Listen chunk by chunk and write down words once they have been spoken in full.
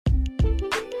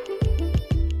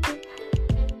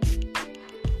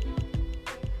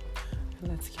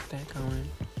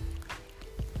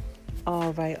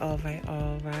All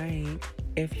right.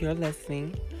 If you're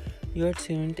listening, you're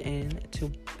tuned in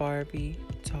to Barbie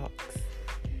Talks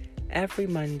every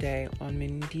Monday on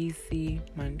Mendici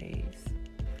Mondays.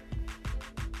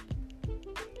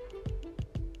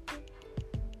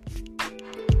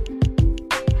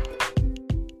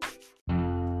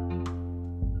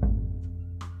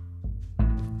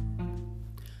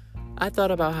 I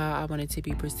thought about how I wanted to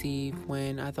be perceived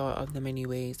when I thought of the many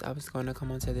ways I was going to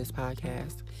come onto this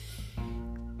podcast.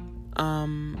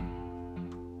 Um,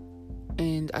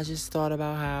 and I just thought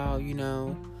about how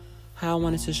I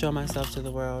wanted to show myself to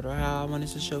the world, or how I wanted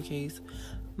to showcase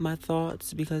my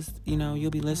thoughts, because, you'll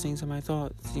be listening to my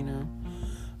thoughts.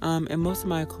 And most of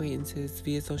my acquaintances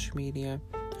via social media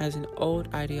has an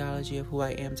old ideology of who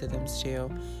I am to them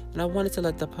still. And I wanted to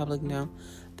let the public know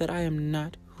that I am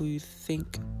not who you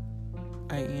think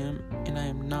I am, and I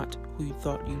am not who you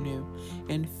thought you knew,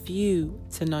 and few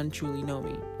to none truly know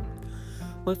me.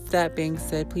 With that being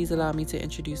said, please allow me to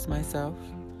introduce myself.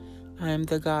 I am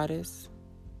the goddess,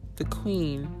 the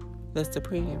queen, the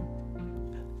supreme,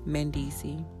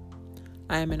 Mendici.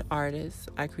 I am an artist.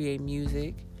 I create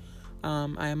music.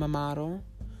 I am a model.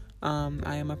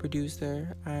 I am a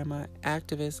producer. I am an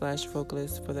activist /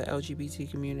 vocalist for the LGBT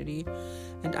community,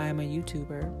 and I am a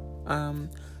YouTuber.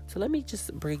 So let me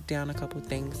just break down a couple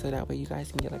things so that way you guys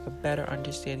can get like a better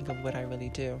understanding of what I really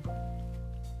do.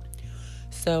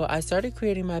 So I started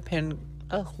creating my I'm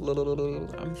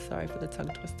sorry for the tongue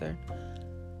twister.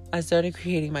 I started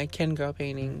creating my Ken Girl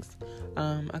paintings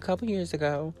a couple years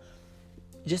ago,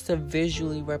 just to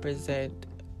visually represent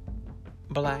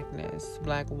blackness,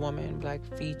 black woman, black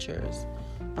features,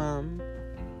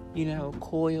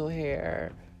 coil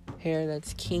hair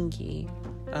that's kinky,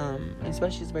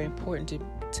 especially it's very important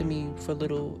to me for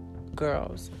little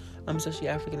girls, especially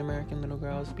African American little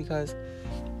girls, because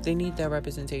they need that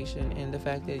representation. And the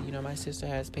fact that my sister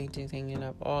has paintings hanging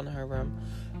up all in her room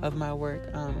of my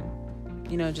work,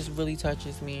 just really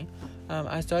touches me.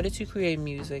 I started to create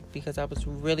music because I was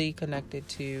really connected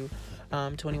to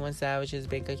 21 Savage's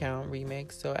Bank Account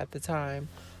remix. So at the time,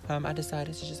 I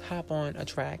decided to just hop on a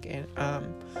track and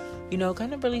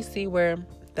kind of really see where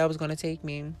that was going to take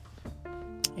me.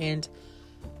 And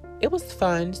it was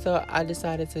fun, so I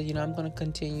decided to, I'm going to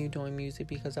continue doing music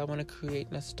because I want to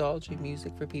create nostalgic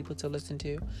music for people to listen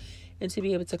to and to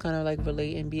be able to kind of like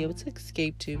relate and be able to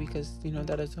escape to, because,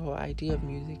 that is the whole idea of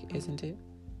music, isn't it?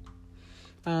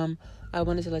 I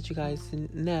wanted to let you guys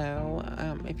know,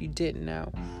 if you didn't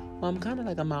know, I'm kind of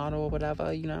like a model or whatever,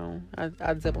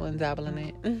 I dibble and dabble in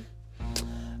it.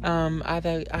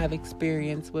 I have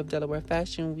experience with Delaware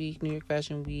Fashion Week, New York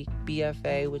Fashion Week,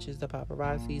 BFA, which is the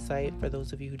paparazzi site for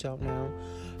those of you who don't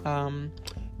know,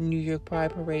 New York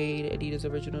Pride Parade, Adidas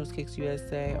Originals, Kicks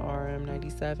USA,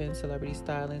 RM97, celebrity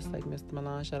stylists like Mr.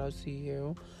 Milan, shout out to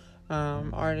you.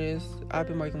 Artists, I've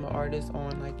been working with artists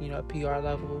on a PR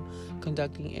level,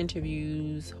 conducting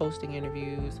interviews, hosting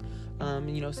interviews,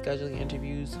 scheduling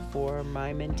interviews for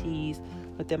my mentees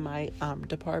within my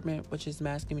department, which is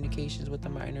mass communications with a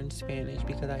minor in Spanish,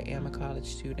 because I am a college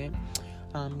student,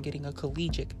 getting a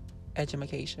collegiate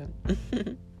education.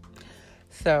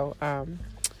 So,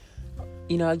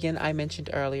 again, I mentioned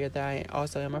earlier that I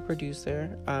also am a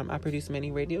producer. I produce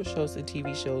many radio shows and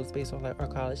TV shows based on our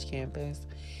college campus.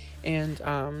 And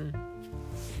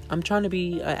I'm trying to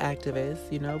be an activist,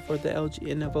 for the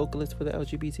and a vocalist for the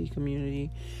LGBT community.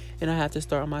 And I have to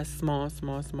start on my small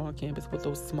campus with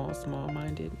those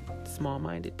small-minded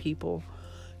people.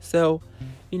 So,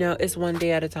 it's one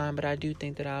day at a time, but I do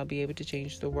think that I'll be able to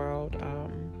change the world.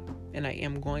 And I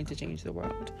am going to change the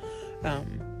world.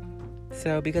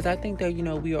 So, because I think that,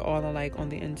 we are all alike on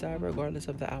the inside, regardless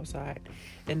of the outside.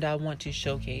 And I want to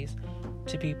showcase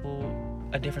to people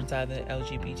a different side of the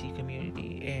LGBT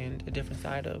community and a different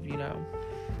side of,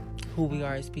 who we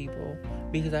are as people.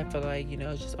 Because I feel like,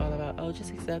 it's just all about,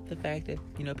 just accept the fact that,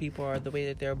 people are the way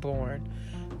that they're born.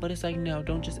 But it's like, no,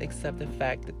 don't just accept the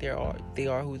fact that they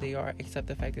are who they are. Accept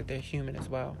the fact that they're human as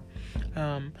well.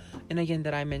 And again,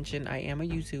 that I mentioned, I am a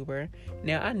YouTuber.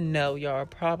 Now, I know y'all are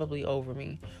probably over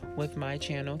me with my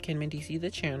channel, Ken Mendici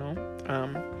the channel.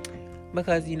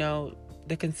 Because,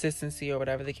 the consistency or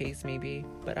whatever the case may be.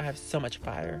 But I have so much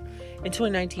fire. In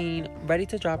 2019, ready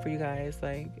to drop for you guys,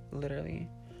 literally.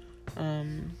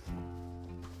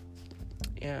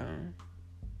 Yeah.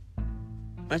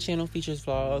 My channel features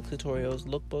vlogs, tutorials,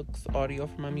 lookbooks, audio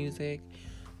for my music.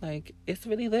 It's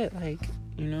really lit.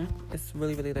 It's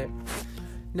really, really lit.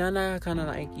 Now that I kind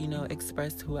of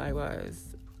expressed who I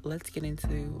was, let's get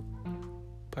into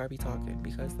Barbie talking,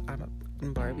 because I'm a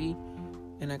Barbie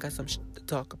and I got some to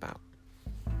talk about.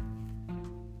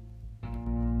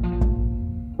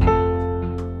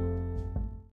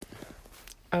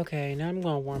 Okay, now I'm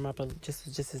gonna warm up just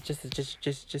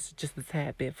a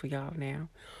tad bit for y'all now.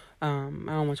 I don't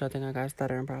want y'all to think I got a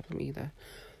stuttering problem either.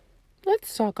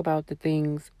 Let's talk about the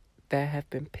things that have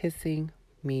been pissing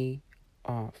me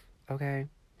off. Okay.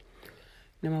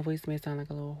 Now my voice may sound like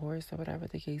a little hoarse or whatever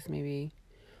the case may be,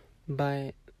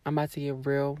 but I'm about to get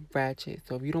real ratchet.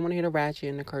 So if you don't want to hear the ratchet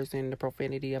and the cursing and the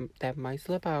profanity that might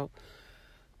slip out,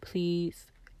 please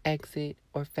exit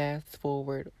or fast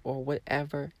forward or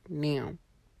whatever now.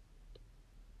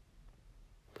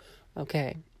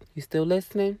 Okay, you still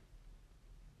listening?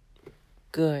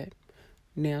 Good.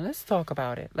 Now let's talk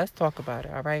about it.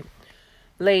 All right?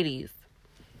 Ladies,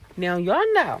 now y'all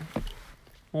know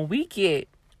when we get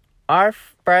our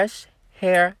fresh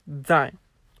hair done,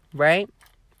 right?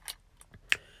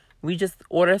 We just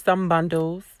order some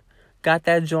bundles, got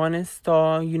that joint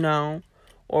installed,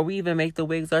 or we even make the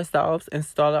wigs ourselves,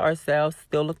 install it ourselves,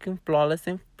 still looking flawless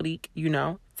and fleek,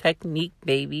 technique,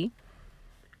 baby.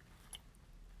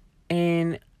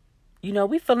 And,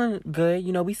 we feeling good.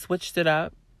 We switched it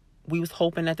up. We was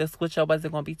hoping that the switch up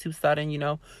wasn't going to be too sudden.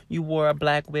 You wore a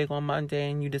black wig on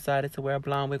Monday and you decided to wear a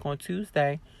blonde wig on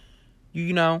Tuesday.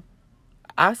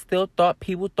 I still thought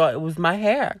people thought it was my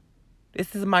hair.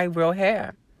 This is my real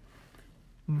hair.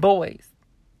 Boys,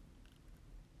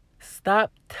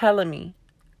 stop telling me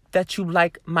that you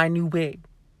like my new wig.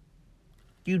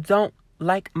 You don't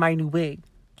like my new wig.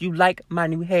 You like my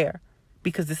new hair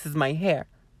because this is my hair.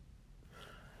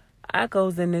 I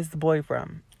goes in this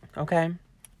boyfriend, okay?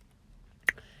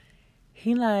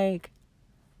 He like,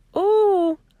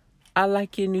 ooh, I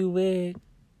like your new wig.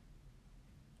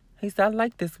 He said, I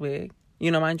like this wig.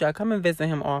 Mind you, I come and visit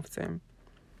him often.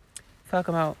 Talk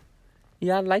about,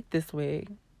 yeah, I like this wig.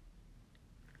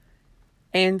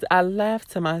 And I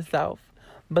laughed to myself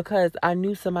because I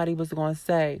knew somebody was going to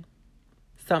say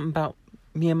something about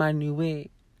me and my new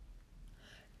wig.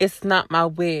 It's not my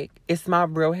wig. It's my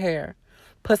real hair.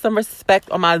 Put some respect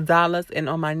on my dollars and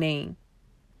on my name.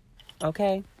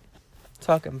 Okay?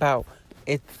 Talking about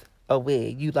it's a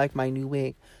wig. You like my new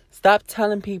wig. Stop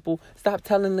telling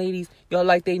ladies, y'all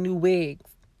like they new wigs.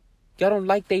 Y'all don't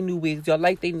like they new wigs. Y'all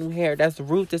like they new hair. That's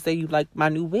rude to say you like my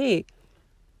new wig.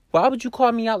 Why would you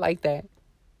call me out like that?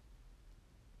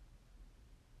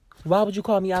 Why would you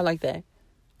call me out like that?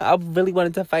 I really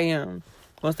wanted to fight him.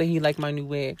 Gonna say he liked my new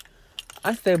wig.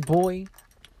 I said, boy.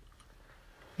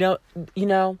 Now,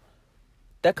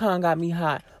 that con got me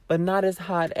hot. But not as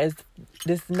hot as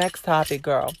this next topic,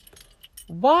 girl.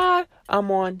 Why I'm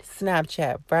on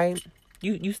Snapchat, right?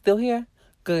 You still here?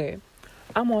 Good.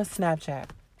 I'm on Snapchat.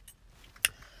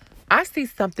 I see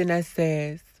something that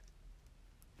says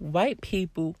white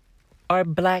people are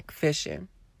blackfishing.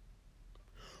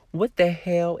 What the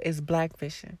hell is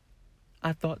blackfishing?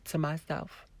 I thought to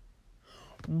myself.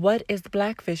 What is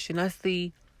blackfishing? I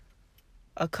see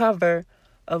a cover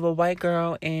of a white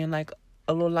girl and like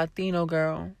a little Latino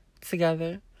girl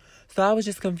together. So I was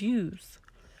just confused.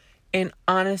 And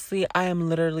honestly, I am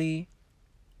literally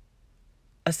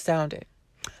astounded.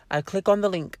 I click on the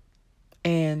link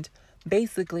and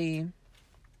basically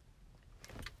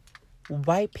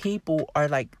white people are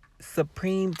like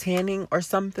supreme tanning or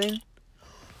something.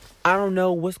 I don't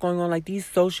know what's going on. Like these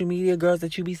social media girls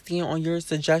that you be seeing on your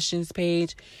suggestions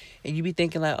page and you be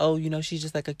thinking like, oh, she's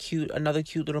just like another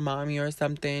cute little mommy or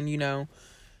something,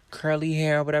 curly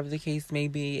hair, whatever the case may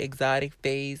be, exotic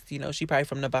face, she probably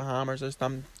from the Bahamas or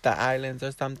the islands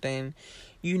or something.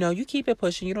 You keep it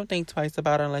pushing. You don't think twice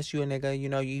about it unless you a nigga,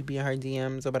 you be in her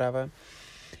DMs or whatever.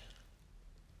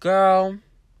 Girl,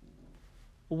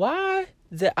 why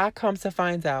did I come to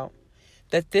find out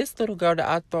that this little girl that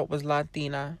I thought was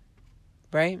Latina,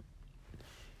 right?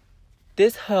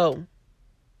 This hoe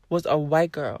was a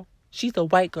white girl. She's a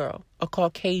white girl, a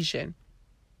Caucasian,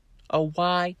 a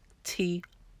YT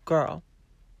girl.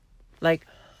 Like,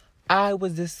 I'm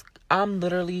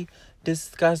literally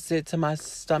disgusted to my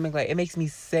stomach. Like, it makes me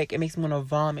sick. It makes me want to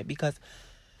vomit because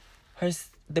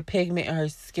the pigment in her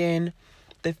skin,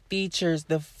 the features,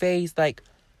 the face, like,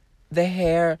 the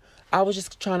hair. I was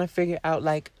just trying to figure out,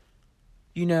 like,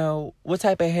 what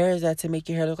type of hair is that to make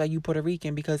your hair look like you Puerto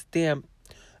Rican? Because, damn,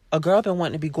 a girl been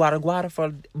wanting to be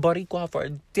Boricua for a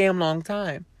damn long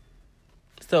time.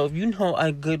 So, if you know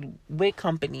a good wig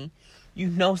company,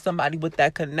 somebody with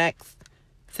that connects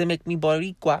to make me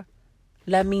Boricua,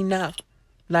 let me know.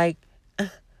 Like,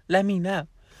 let me know.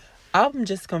 I'm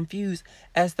just confused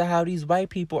as to how these white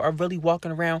people are really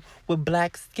walking around with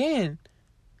black skin.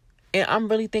 And I'm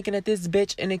really thinking that this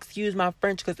bitch, and excuse my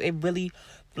French, because it really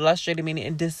frustrated me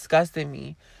and disgusted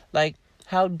me. Like,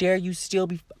 how dare you still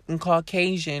be fucking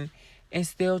Caucasian and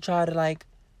still try to, like,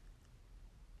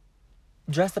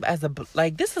 dress up as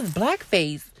like, this is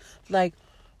blackface. Like,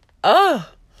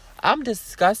 I'm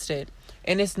disgusted.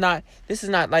 And this is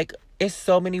not like, it's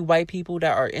so many white people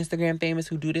that are Instagram famous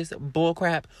who do this bull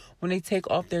crap when they take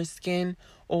off their skin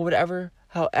or whatever,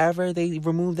 however they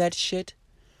remove that shit.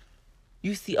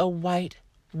 You see a white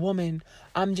woman.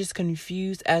 I'm just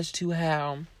confused as to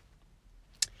how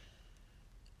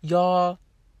y'all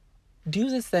do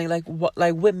this thing. Like,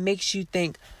 what makes you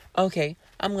think, okay,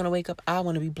 I'm gonna wake up, I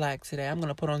want to be black today, I'm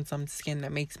gonna put on some skin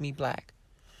that makes me black.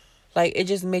 Like, it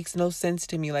just makes no sense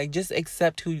to me. Like, just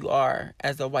accept who you are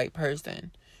as a white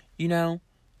person, you know?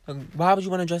 Like, why would you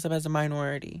want to dress up as a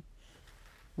minority?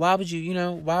 Why would you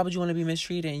want to be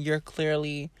mistreated, and you're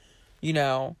clearly,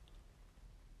 not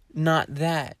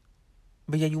that,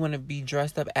 but yeah, you want to be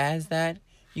dressed up as that?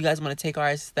 You guys want to take our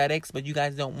aesthetics, but you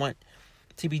guys don't want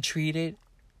to be treated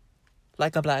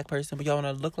like a black person, but y'all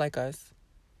want to look like us.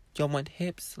 Y'all want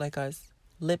hips like us,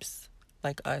 lips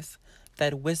like us,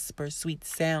 that whisper sweet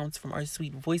sounds from our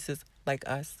sweet voices like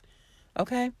us.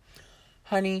 Okay?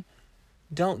 Honey,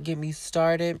 don't get me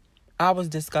started. I was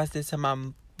disgusted to my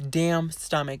damn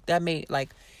stomach.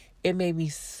 It made me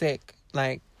sick.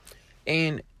 Like,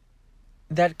 and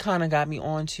that kind of got me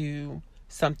onto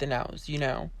something else,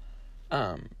 because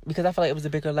I feel like it was a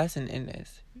bigger lesson in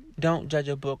this. Don't judge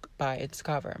a book by its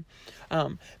cover.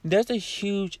 There's a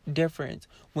huge difference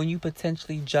when you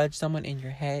potentially judge someone in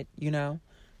your head,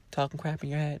 talking crap in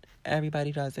your head.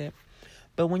 Everybody does it.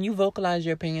 But when you vocalize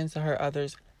your opinions to hurt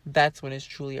others, that's when it's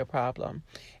truly a problem.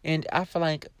 And I feel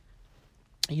like,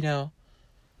 you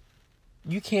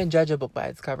can't judge a book by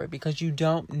its cover, because you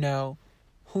don't know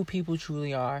who people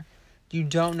truly are. You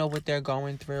don't know what they're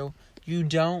going through. You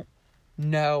don't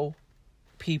know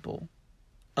people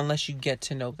unless you get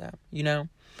to know them,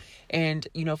 And,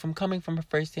 from coming from a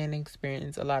first-hand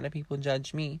experience, a lot of people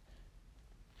judge me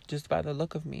just by the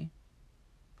look of me.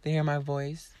 They hear my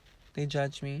voice, they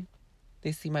judge me.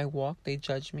 They see my walk, they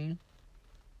judge me.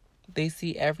 They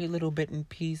see every little bit and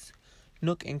piece,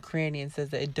 nook and cranny, and says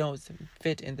that it don't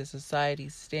fit in the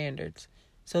society's standards.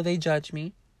 So they judge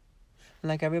me.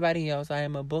 Like everybody else, I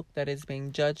am a book that is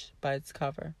being judged by its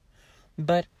cover.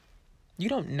 But you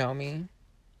don't know me.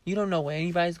 You don't know what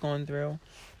anybody's going through.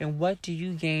 And what do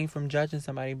you gain from judging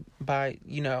somebody by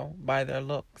their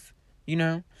looks?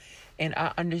 And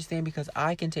I understand, because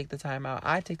I can take the time out.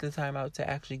 I take the time out to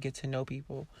actually get to know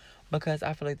people, because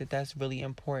I feel like that's really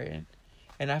important.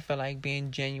 And I feel like being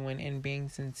genuine and being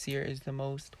sincere is the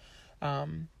most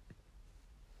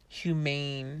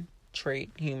humane trait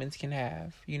humans can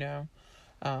have,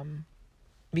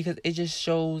 because it just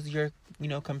shows your,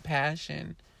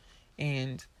 compassion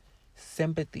and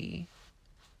sympathy,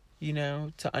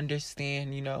 to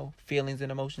understand, feelings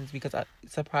and emotions, because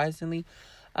surprisingly,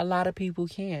 a lot of people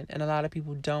can, and a lot of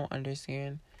people don't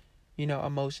understand,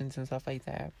 emotions and stuff like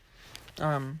that.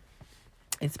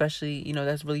 Especially,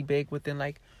 that's really big within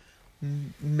like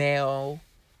male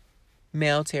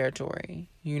territory,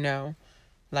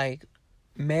 like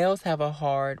males have a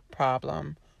hard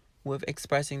problem with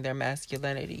expressing their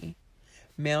masculinity.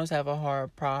 Males have a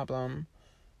hard problem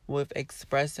with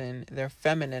expressing their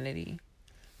femininity.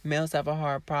 Males have a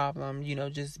hard problem,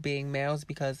 just being males,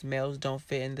 because males don't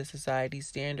fit in the society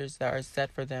standards that are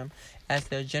set for them as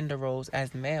their gender roles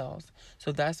as males.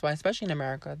 So that's why, especially in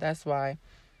America, that's why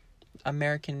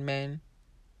American men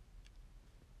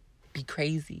be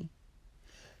crazy.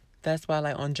 That's why,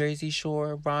 like, on Jersey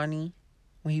Shore, Ronnie,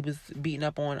 when he was beating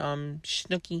up on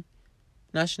Snooki,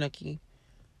 not Snooki,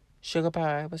 Sugar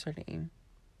Pie, what's her name?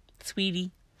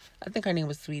 Sweetie. I think her name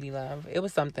was Sweetie Love. It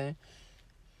was something.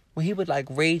 When he would like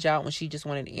rage out when she just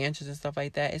wanted answers and stuff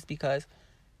like that, it's because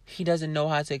he doesn't know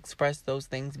how to express those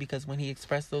things. Because when he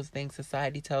expresses those things,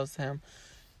 society tells him,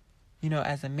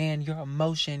 as a man, your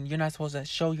emotion, you're not supposed to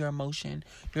show your emotion.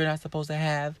 You're not supposed to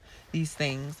have these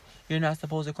things. You're not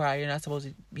supposed to cry. You're not supposed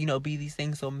to, be these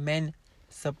things. So men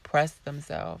suppress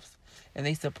themselves, and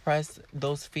they suppress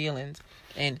those feelings.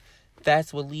 And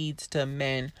that's what leads to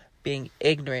men being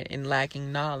ignorant and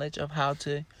lacking knowledge of how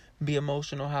to be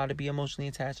emotional, how to be emotionally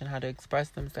attached, and how to express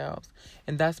themselves.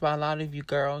 And that's why a lot of you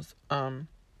girls find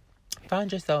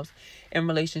yourselves in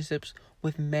relationships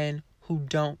with men who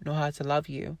don't know how to love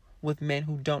you, with men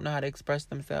who don't know how to express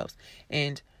themselves.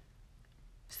 And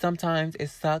sometimes it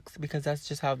sucks, because that's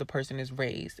just how the person is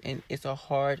raised, and it's a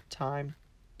hard time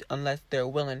unless they're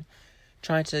willing,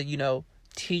 trying to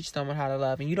teach someone how to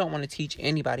love. And you don't want to teach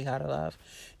anybody how to love,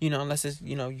 unless it's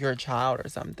your child or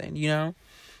something,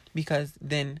 because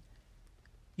then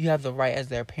you have the right as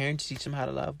their parent to teach them how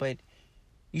to love. But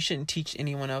you shouldn't teach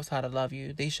anyone else how to love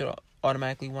you. They should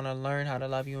automatically want to learn how to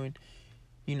love you, and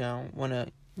want to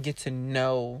get to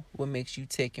know what makes you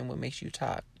tick and what makes you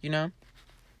talk, you know?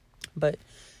 But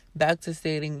back to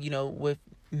stating, with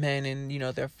men and,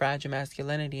 their fragile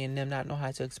masculinity and them not know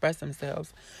how to express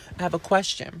themselves. I have a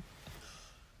question.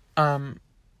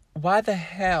 Why the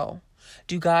hell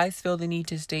do guys feel the need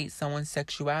to state someone's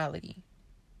sexuality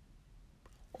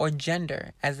or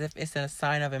gender as if it's a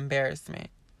sign of embarrassment?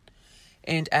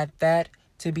 And at that,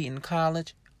 to be in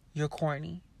college, you're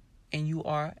corny. And you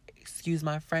are, excuse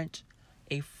my French,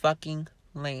 a fucking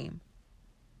lame.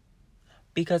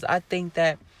 Because I think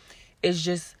that it's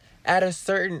just at a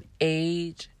certain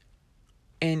age,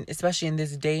 and especially in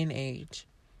this day and age,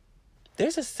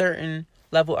 there's a certain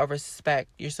level of respect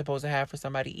you're supposed to have for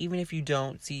somebody, even if you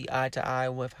don't see eye to eye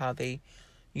with how they,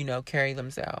 carry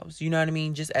themselves. You know what I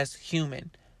mean? Just as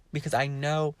human. Because I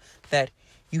know that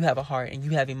you have a heart and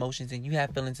you have emotions and you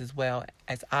have feelings as well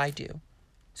as I do.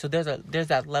 So there's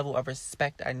that level of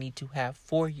respect I need to have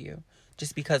for you,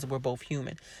 just because we're both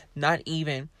human. Not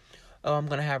even, oh, I'm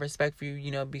gonna have respect for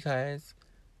you, because,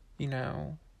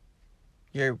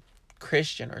 you're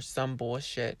Christian or some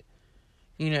bullshit.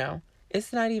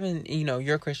 It's not even,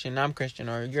 you're Christian and I'm Christian,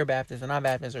 or you're Baptist and I'm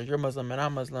Baptist, or you're Muslim and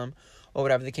I'm Muslim, or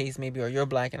whatever the case may be, or you're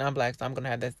black and I'm black, so I'm gonna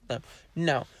have that stuff.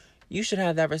 No, you should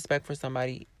have that respect for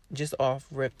somebody just off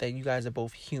rip that you guys are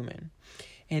both human.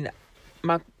 And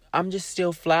I'm just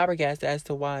still flabbergasted as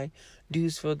to why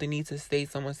dudes feel the need to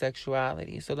state someone's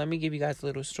sexuality. So let me give you guys a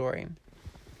little story.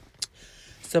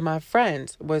 So my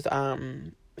friend was,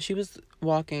 she was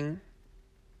walking,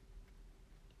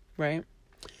 right?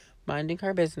 Minding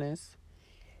her business.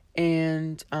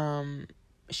 And,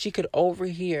 she could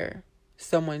overhear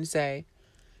someone say,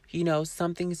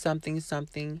 something, something,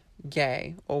 something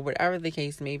gay, or whatever the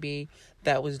case may be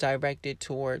that was directed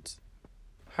towards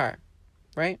her,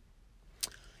 right?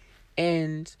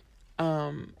 And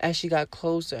as she got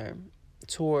closer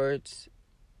towards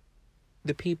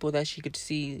the people that she could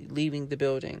see leaving the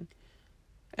building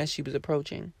as she was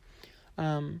approaching,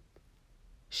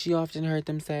 she often heard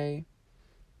them say,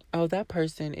 oh, that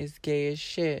person is gay as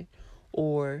shit,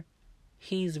 or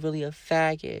he's really a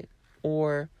faggot,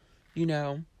 or,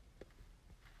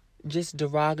 just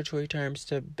derogatory terms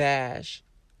to bash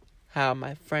how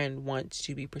my friend wants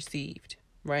to be perceived,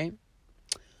 right?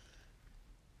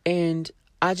 And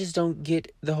I just don't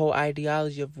get the whole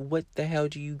ideology of what the hell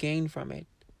do you gain from it.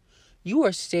 You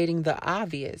are stating the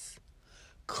obvious.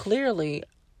 Clearly,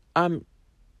 I'm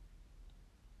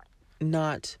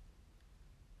not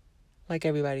like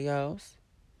everybody else.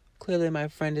 Clearly, my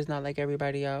friend is not like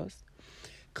everybody else.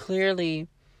 Clearly,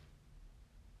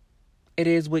 it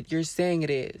is what you're saying it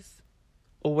is.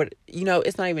 Or what,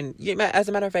 it's not even, as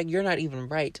a matter of fact, you're not even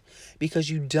right, because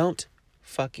you don't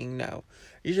fucking know.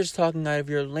 You're just talking out of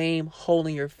your lame hole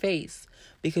in your face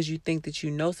because you think that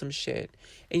you know some shit,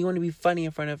 and you want to be funny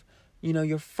in front of,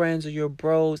 your friends or your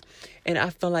bros. And I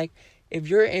feel like if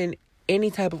you're in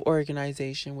any type of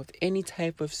organization with any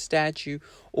type of statue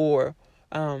or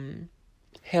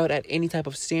held at any type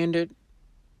of standard,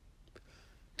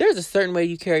 there's a certain way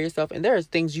you carry yourself, and there are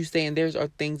things you say, and there are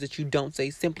things that you don't say,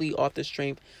 simply off the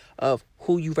strength of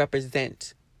who you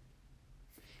represent.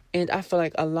 And I feel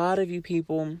like a lot of you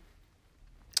people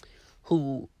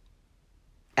who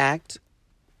act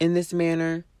in this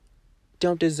manner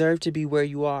don't deserve to be where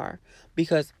you are,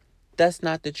 because that's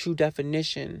not the true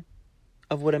definition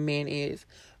of what a man is.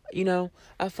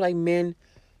 I feel like men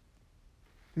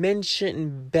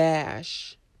shouldn't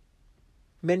bash.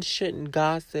 Men shouldn't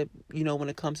gossip, when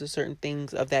it comes to certain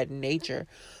things of that nature,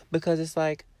 because it's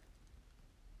like,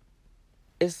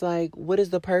 what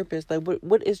is the purpose? Like,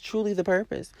 what is truly the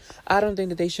purpose? I don't think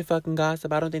that they should fucking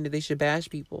gossip. I don't think that they should bash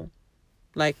people.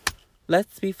 Like,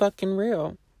 let's be fucking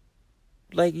real.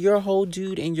 Like, you're a whole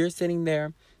dude and you're sitting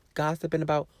there gossiping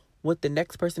about what the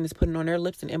next person is putting on their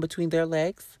lips and in between their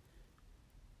legs.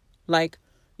 Like,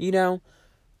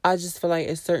 I just feel like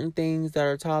it's certain things that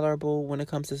are tolerable when it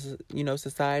comes to,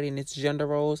 society and its gender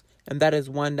roles. And that is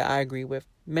one that I agree with.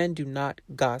 Men do not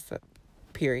gossip.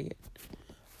 Period.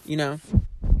 I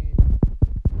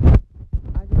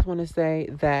just want to say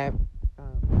that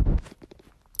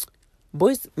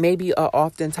boys may be an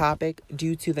often topic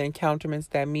due to the encounterments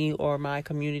that me or my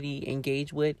community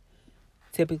engage with,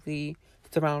 typically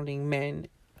surrounding men,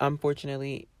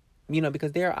 unfortunately,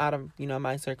 because they're out of,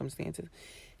 my circumstances.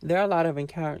 There are a lot of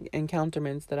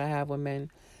encounterments that I have with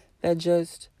men that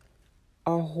just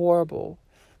are horrible,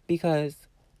 because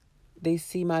they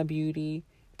see my beauty.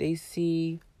 They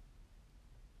see,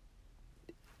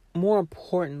 more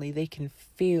importantly, they can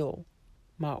feel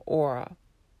my aura,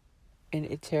 and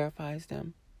it terrifies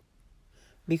them,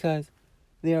 because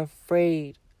they're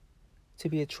afraid to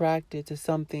be attracted to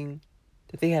something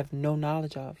that they have no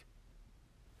knowledge of.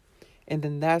 And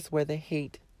then that's where the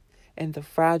hate and the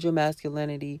fragile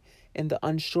masculinity and the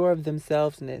unsure of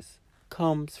themselvesness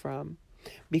comes from,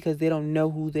 because they don't know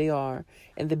who they are.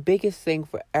 And the biggest thing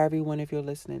for everyone, if you're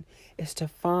listening, is to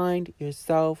find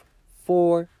yourself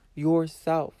for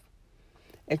yourself.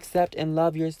 Accept and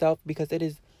love yourself, because it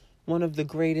is one of the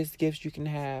greatest gifts you can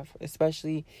have,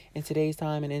 especially in today's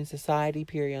time and in society,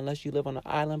 period, unless you live on an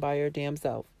island by your damn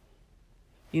self.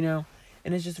 You know?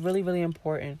 And it's just really, really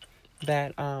important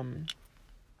that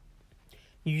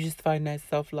you just find that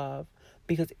self-love,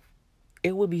 because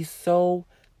it would be so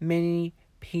many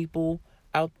people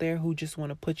out there who just want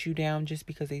to put you down just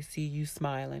because they see you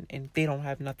smiling and they don't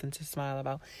have nothing to smile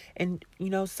about. And,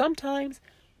 sometimes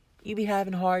you be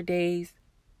having hard days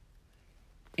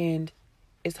and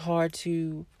it's hard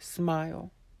to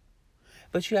smile.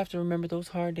 But you have to remember, those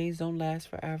hard days don't last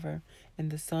forever, and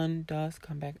the sun does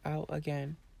come back out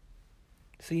again.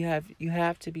 So you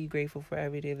have to be grateful for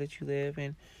every day that you live,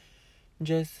 and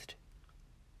just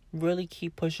really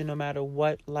keep pushing no matter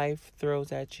what life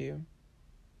throws at you.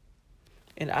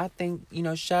 And I think,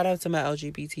 shout out to my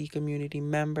LGBT community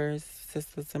members,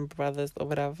 sisters and brothers or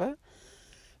whatever,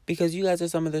 because you guys are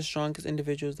some of the strongest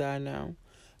individuals that I know.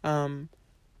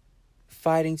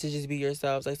 Fighting to just be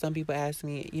yourselves. Like, some people ask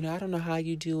me, I don't know how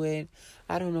you do it.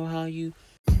 I don't know how you...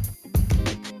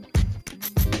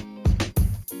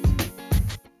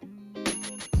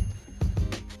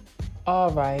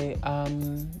 All right.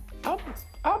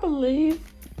 I believe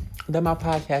that my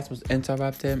podcast was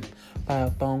interrupted by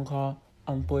a phone call,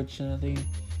 unfortunately.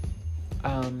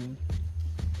 I'm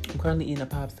currently eating a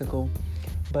popsicle.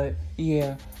 But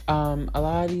yeah, a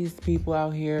lot of these people out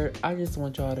here, I just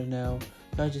want y'all to know,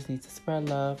 y'all just need to spread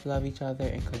love each other,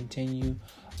 and continue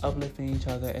uplifting each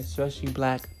other, especially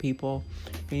Black people.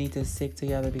 We need to stick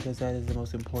together, because that is the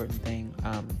most important thing.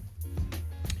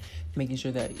 Making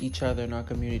sure that each other in our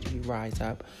community rise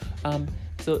up.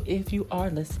 So if you are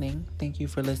listening, thank you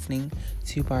for listening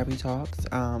to Barbie Talks.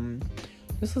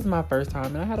 This was my first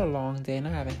time, and I had a long day, and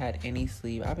I haven't had any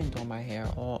sleep. I've been doing my hair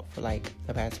all for like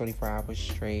the past 24 hours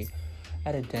straight. I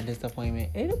had a dentist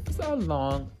appointment. It was a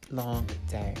long, long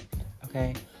day.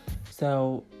 Okay?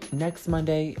 So next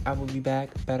Monday, I will be back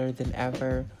better than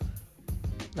ever.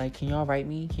 Like, can y'all write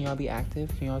me? Can y'all be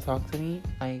active? Can y'all talk to me?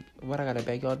 Like, what, I gotta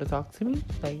beg y'all to talk to me?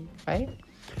 Like, right?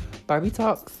 Barbie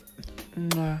Talks.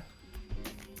 Mwah.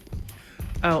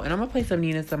 Oh, and I'm gonna play some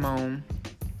Nina Simone,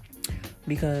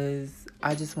 because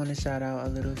I just want to shout out a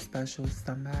little special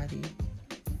somebody,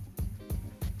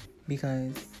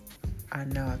 because I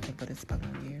know I can put a spell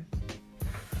on you.